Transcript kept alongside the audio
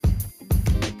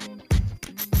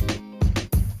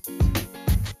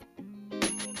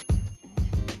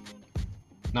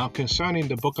Now, concerning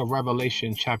the book of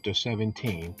Revelation, chapter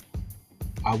 17,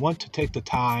 I want to take the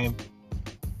time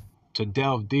to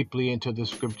delve deeply into the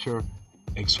scripture,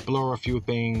 explore a few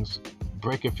things,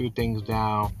 break a few things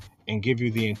down, and give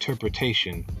you the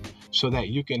interpretation so that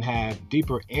you can have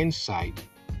deeper insight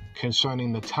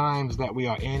concerning the times that we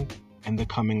are in and the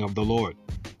coming of the Lord.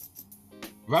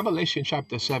 Revelation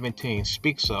chapter 17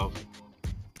 speaks of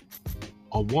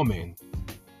a woman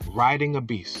riding a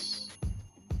beast,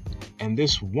 and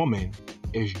this woman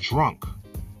is drunk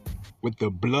with the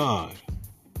blood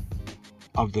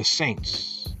of the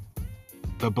saints,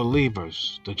 the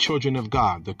believers, the children of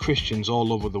God, the Christians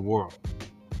all over the world.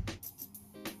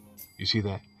 You see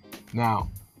that? Now,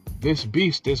 this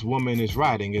beast this woman is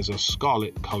riding is a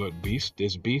scarlet colored beast.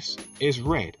 This beast is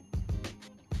red.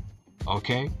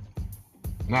 Okay?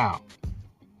 Now,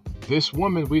 this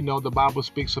woman, we know the Bible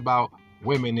speaks about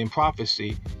women in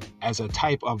prophecy as a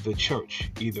type of the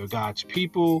church, either God's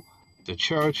people, the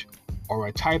church, or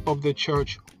a type of the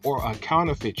church, or a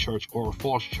counterfeit church, or a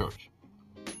false church.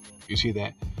 You see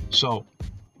that? So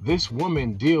this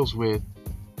woman deals with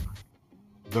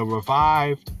the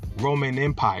revived Roman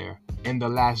Empire in the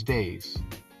last days.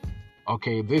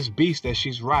 Okay, this beast that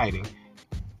she's riding,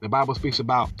 the Bible speaks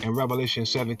about in Revelation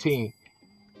 17,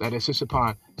 that it sits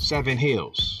upon 7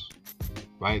 hills,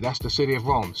 right? That's the city of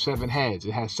Rome, 7 heads.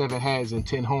 It has 7 heads and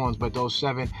 10 horns, but those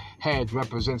 7 heads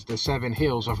represents the 7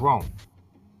 hills of Rome.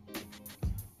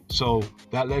 So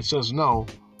that lets us know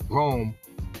Rome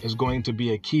is going to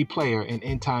be a key player in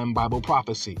end-time Bible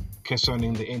prophecy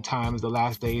concerning the end times, the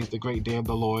last days, the great day of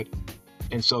the Lord.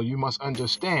 And so you must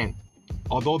understand,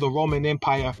 although the Roman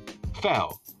Empire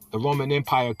fell, the Roman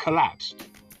Empire collapsed,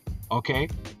 okay,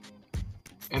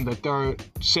 in the 3rd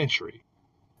century.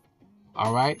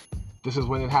 All right? This is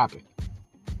when it happened.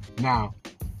 Now,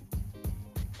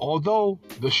 although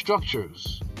the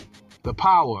structures, the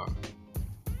power,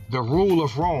 the rule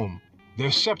of Rome,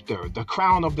 their scepter, the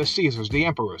crown of the Caesars, the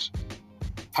emperors,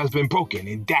 has been broken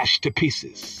and dashed to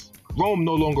pieces. Rome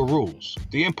no longer rules.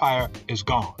 The empire is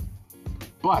gone.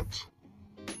 But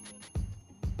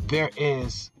there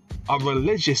is a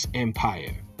religious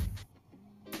empire,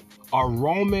 a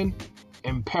Roman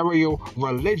imperial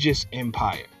religious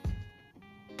empire.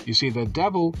 You see, the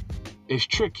devil is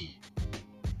tricky.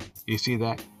 You see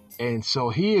that? And so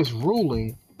he is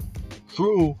ruling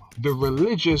through the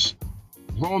religious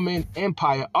Roman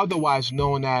Empire, otherwise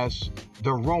known as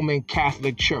the Roman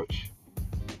Catholic Church.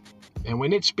 And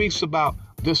when it speaks about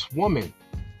this woman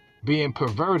being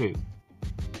perverted,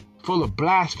 full of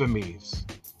blasphemies,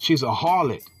 she's a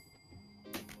harlot.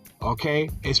 Okay?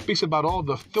 It speaks about all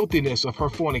the filthiness of her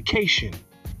fornication.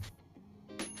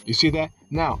 You see that?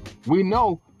 Now, we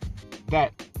know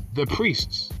that the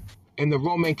priests in the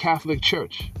Roman Catholic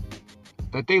Church,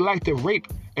 that they like to rape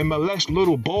and molest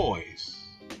little boys.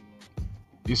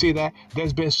 You see that?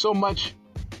 There's been so much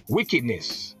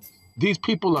wickedness. These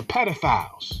people are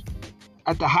pedophiles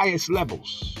at the highest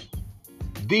levels.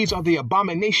 These are the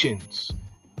abominations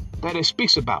that it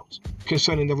speaks about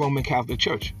concerning the Roman Catholic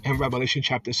Church in Revelation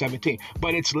chapter 17.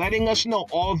 But it's letting us know,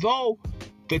 although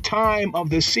the time of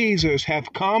the Caesars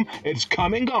have come, it's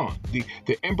come and gone.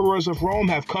 The emperors of Rome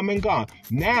have come and gone.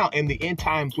 Now, in the end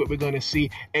times, what we're going to see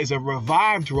is a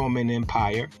revived Roman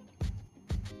Empire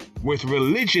with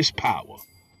religious power.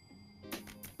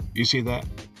 You see that?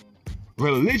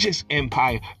 Religious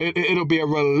empire. It'll be a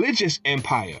religious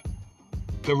empire.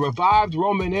 The revived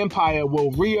Roman Empire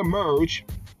will reemerge.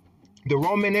 The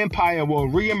Roman Empire will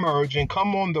reemerge and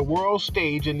come on the world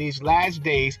stage in these last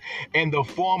days in the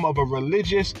form of a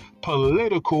religious,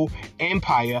 political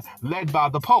empire led by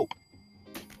the Pope.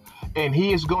 And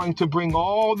he is going to bring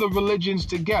all the religions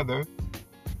together,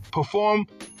 perform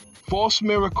false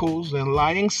miracles and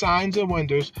lying signs and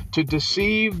wonders to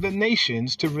deceive the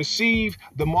nations, to receive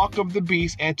the mark of the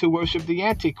beast and to worship the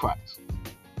Antichrist.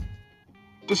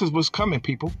 This is what's coming,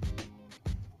 people.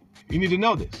 You need to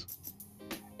know this.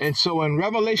 And so in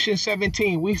Revelation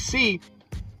 17, we see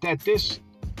that this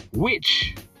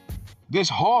witch, this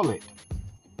harlot,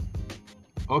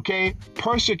 okay,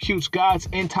 persecutes God's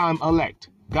end-time elect,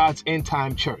 God's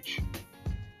end-time church.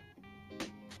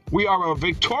 We are a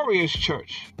victorious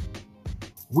church.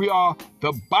 We are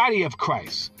the body of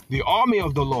Christ, the army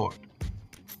of the Lord.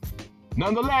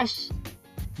 Nonetheless,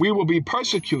 we will be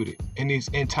persecuted in these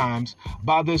end times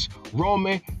by this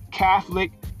Roman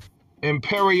Catholic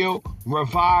imperial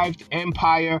revived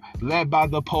empire led by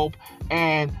the Pope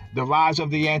and the rise of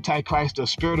the Antichrist, the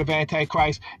spirit of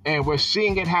Antichrist. And we're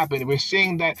seeing it happen. We're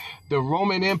seeing that the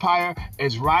Roman Empire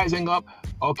is rising up,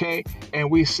 okay?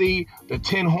 And we see the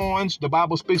 10 horns. The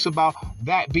Bible speaks about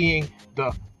that being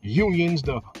the unions,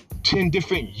 the 10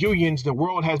 different unions. The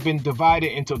world has been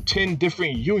divided into 10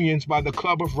 different unions by the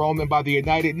Club of Rome and by the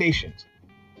United Nations.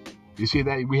 You see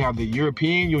that we have the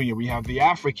European Union, we have the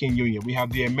African Union, we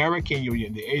have the American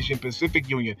Union, the Asian Pacific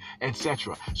Union,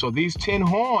 etc. So these 10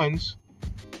 horns,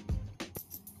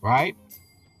 right,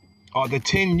 are the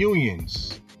 10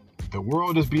 unions. The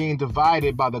world is being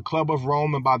divided by the Club of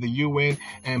Rome and by the UN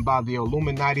and by the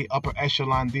Illuminati upper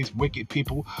echelon, these wicked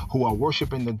people who are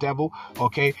worshiping the devil,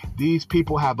 okay? These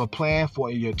people have a plan for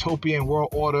a utopian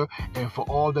world order and for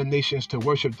all the nations to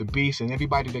worship the beast and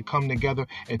everybody to come together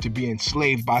and to be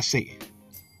enslaved by Satan.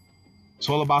 It's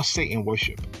all about Satan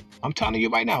worship. I'm telling you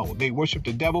right now, they worship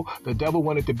the devil. The devil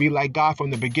wanted to be like God from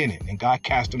the beginning, and God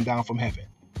cast him down from heaven.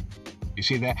 You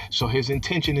see that? So his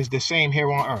intention is the same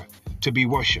here on earth, to be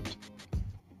worshipped.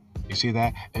 You see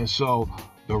that? And so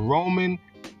the Roman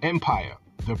Empire,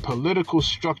 the political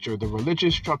structure, the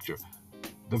religious structure,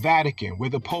 the Vatican, where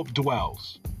the Pope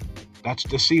dwells, that's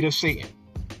the seat of Satan.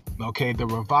 Okay, the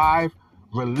revived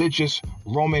religious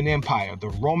Roman Empire, the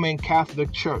Roman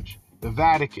Catholic Church, the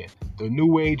Vatican, the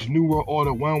New Age, New World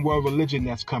Order, one world religion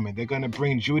that's coming. They're going to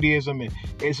bring Judaism and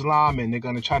Islam, and they're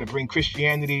going to try to bring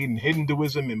Christianity and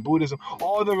Hinduism and Buddhism,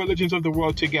 all the religions of the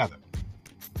world together.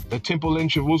 The temple in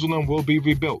Jerusalem will be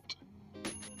rebuilt.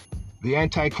 The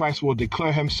Antichrist will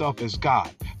declare himself as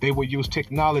God. They will use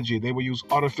technology. They will use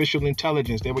artificial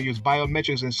intelligence. They will use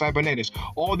biometrics and cybernetics.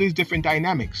 All these different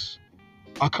dynamics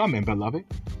are coming, beloved.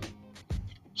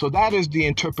 So that is the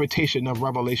interpretation of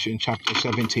Revelation chapter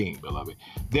 17, beloved.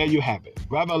 There you have it.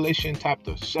 Revelation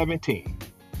chapter 17.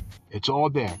 It's all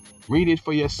there. Read it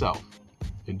for yourself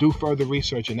and do further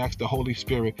research and ask the Holy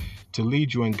Spirit to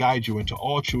lead you and guide you into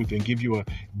all truth and give you a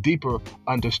deeper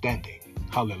understanding.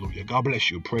 Hallelujah. God bless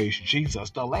you. Praise Jesus,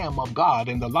 the Lamb of God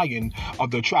and the Lion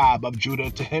of the tribe of Judah.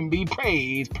 To him be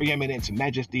praise, preeminence,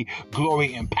 majesty,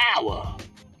 glory, and power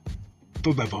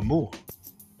forevermore.